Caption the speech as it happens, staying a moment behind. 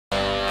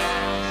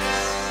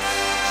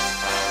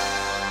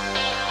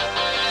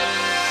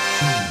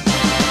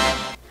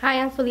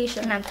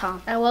Felicia. And I'm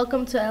Tom. And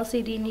welcome to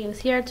LCD News.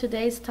 Here are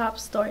today's top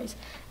stories.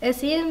 It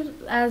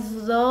seems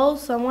as though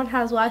someone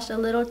has watched a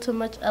little too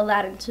much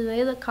Aladdin.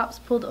 Today the cops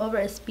pulled over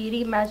a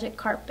speedy magic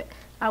carpet.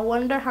 I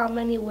wonder how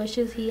many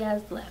wishes he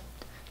has left.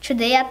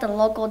 Today at the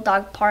local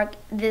dog park,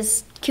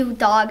 this cute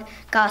dog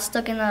got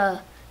stuck in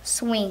a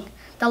swing.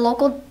 The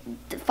local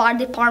fire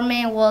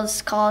department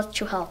was called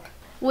to help.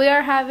 We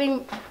are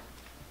having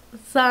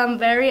some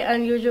very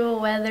unusual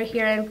weather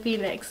here in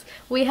Phoenix.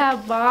 We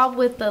have Bob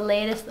with the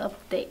latest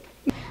update.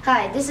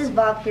 Hi, this is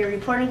Bob here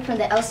reporting from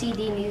the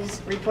LCD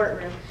News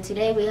report room.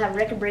 Today we have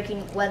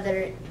record-breaking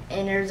weather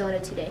in Arizona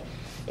today.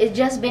 It's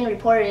just been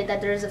reported that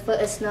there is a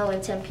foot of snow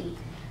in Tempe.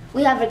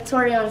 We have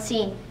Victoria on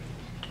scene.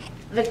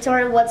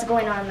 Victoria, what's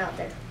going on out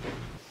there?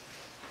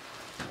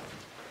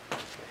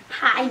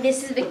 Hi,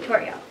 this is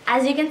Victoria.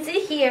 As you can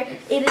see here,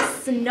 it is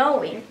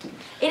snowing.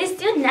 It is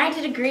still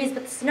 90 degrees,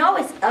 but the snow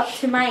is up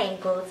to my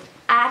ankles.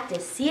 I have to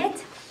see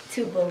it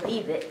to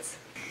believe it.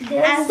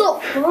 That's so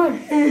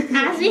fun.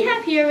 As we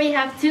have here, we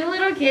have two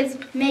little kids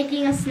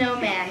making a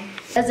snowman.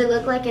 Does it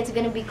look like it's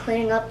going to be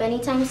clearing up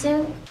anytime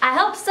soon? I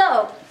hope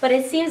so, but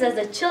it seems as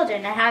the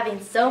children are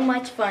having so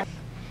much fun.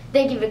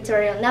 Thank you,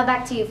 Victoria. Now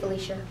back to you,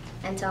 Felicia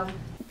and Tom.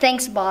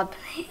 Thanks, Bob.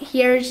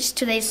 Here's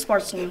today's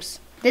sports news.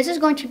 This is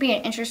going to be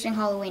an interesting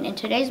Halloween. In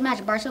today's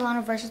match,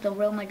 Barcelona versus the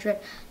Real Madrid,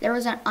 there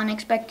was an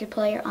unexpected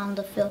player on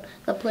the field.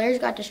 The players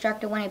got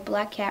distracted when a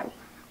black cat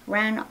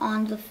ran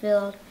on the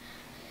field.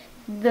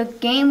 The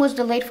game was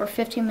delayed for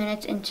 15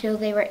 minutes until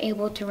they were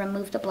able to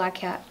remove the black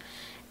cat.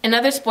 In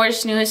other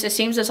sports news, it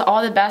seems as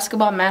all the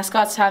basketball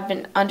mascots have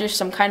been under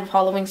some kind of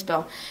Halloween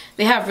spell.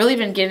 They have really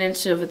been getting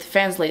into it with the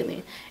fans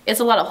lately. It's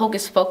a lot of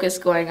hocus pocus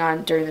going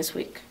on during this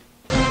week.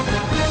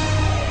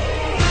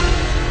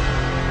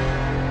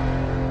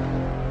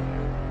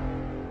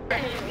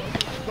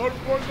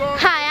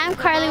 Hi, I'm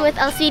Carly with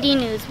LCD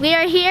News. We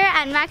are here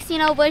at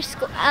Maxino Bush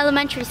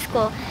Elementary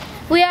School.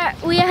 We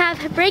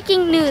have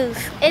breaking news.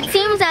 It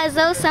seems as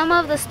though some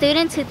of the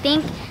students who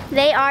think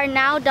they are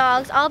now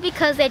dogs, all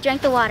because they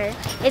drank the water.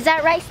 Is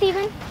that right,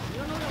 Stephen?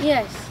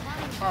 Yes.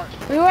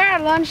 We were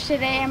at lunch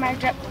today and my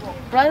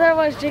brother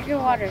was drinking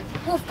water.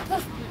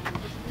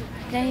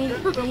 Then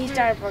he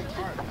started barking.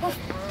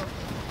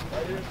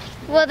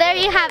 Well, there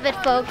you have it,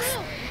 folks.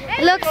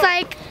 It looks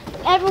like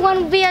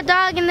everyone will be a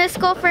dog in this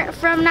school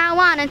from now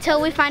on until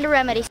we find a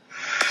remedy.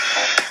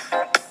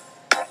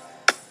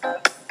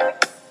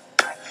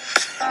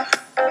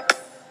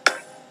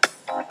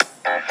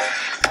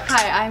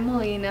 Hi, I'm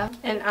Melina.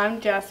 And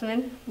I'm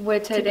Jasmine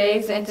with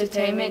today's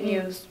entertainment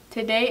news.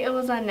 Today it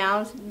was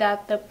announced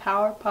that the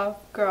Powerpuff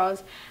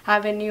Girls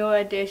have a new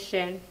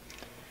addition.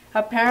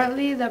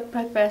 Apparently the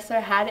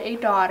professor had a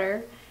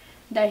daughter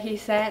that he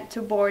sent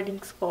to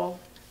boarding school.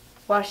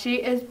 Well, she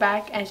is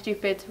back and she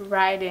fits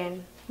right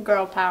in.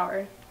 Girl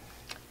power.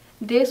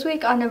 This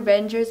week on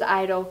Avengers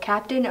Idol,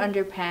 Captain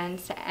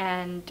Underpants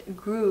and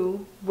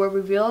Gru were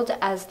revealed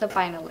as the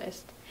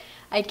finalists.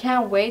 I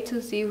can't wait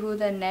to see who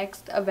the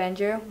next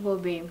Avenger will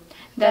be.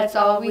 That's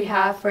all we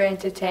have for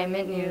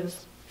entertainment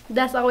news.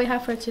 That's all we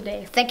have for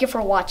today. Thank you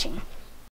for watching.